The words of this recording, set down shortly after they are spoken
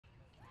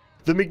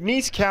The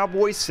McNeese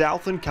Cowboys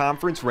Southland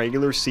Conference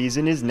regular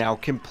season is now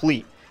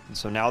complete, and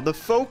so now the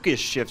focus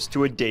shifts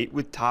to a date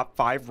with top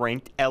 5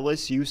 ranked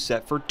LSU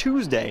set for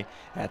Tuesday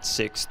at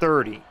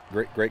 6:30.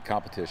 Great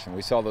competition.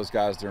 We saw those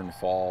guys during the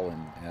fall,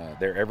 and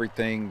they're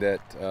everything that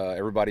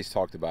everybody's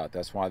talked about.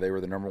 That's why they were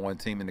the #1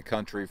 team in the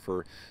country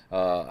for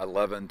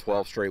 11,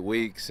 12 straight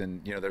weeks,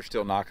 and they're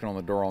still knocking on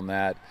the door on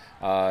that.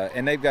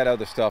 And they've got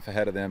other stuff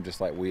ahead of them, just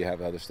like we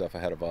have other stuff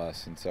ahead of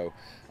us. And so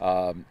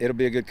it'll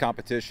be a good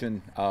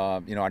competition.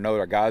 I know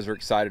our guys are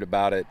excited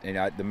about it,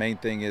 and the main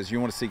thing is you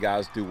want to see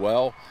guys do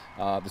well.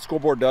 The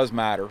scoreboard does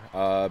matter,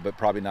 but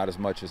probably not as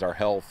much as our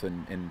health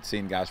and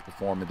seeing guys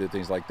perform and do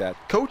things like that.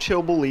 Coach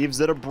Hill believes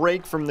that a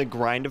break from the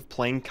grind of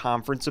playing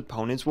conference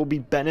opponents will be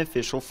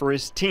beneficial for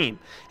his team,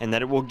 and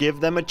that it will give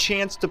them a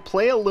chance to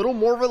play a little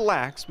more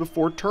relaxed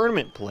before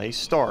tournament play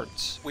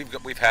starts.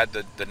 We've had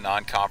the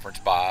non-conference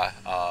bye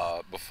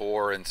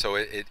before, and so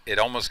it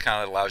almost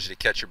kind of allows you to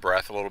catch your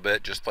breath a little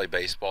bit, just play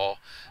baseball,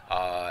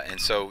 and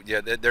so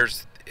yeah,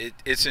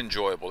 it's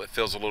enjoyable. It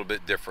feels a little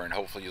bit different.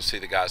 Hopefully you'll see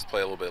the guys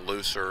play a little bit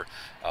looser,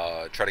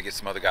 try to get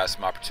some other guys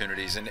some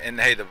opportunities, and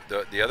hey,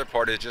 the other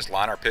part is just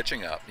line our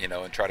pitching up,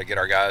 and try to get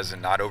our guys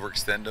and not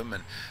overextend them,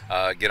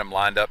 and get them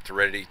lined up to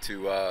ready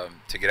to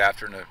get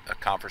after in a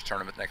conference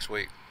tournament next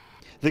week.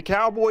 The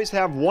Cowboys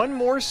have one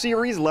more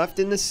series left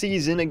in the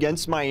season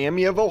against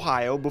Miami of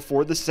Ohio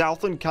before the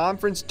Southland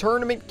Conference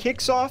tournament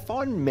kicks off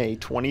on May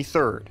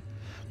 23rd.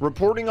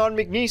 Reporting on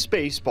McNeese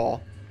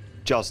Baseball,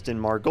 Justin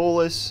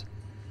Margolis,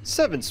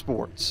 7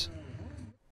 Sports.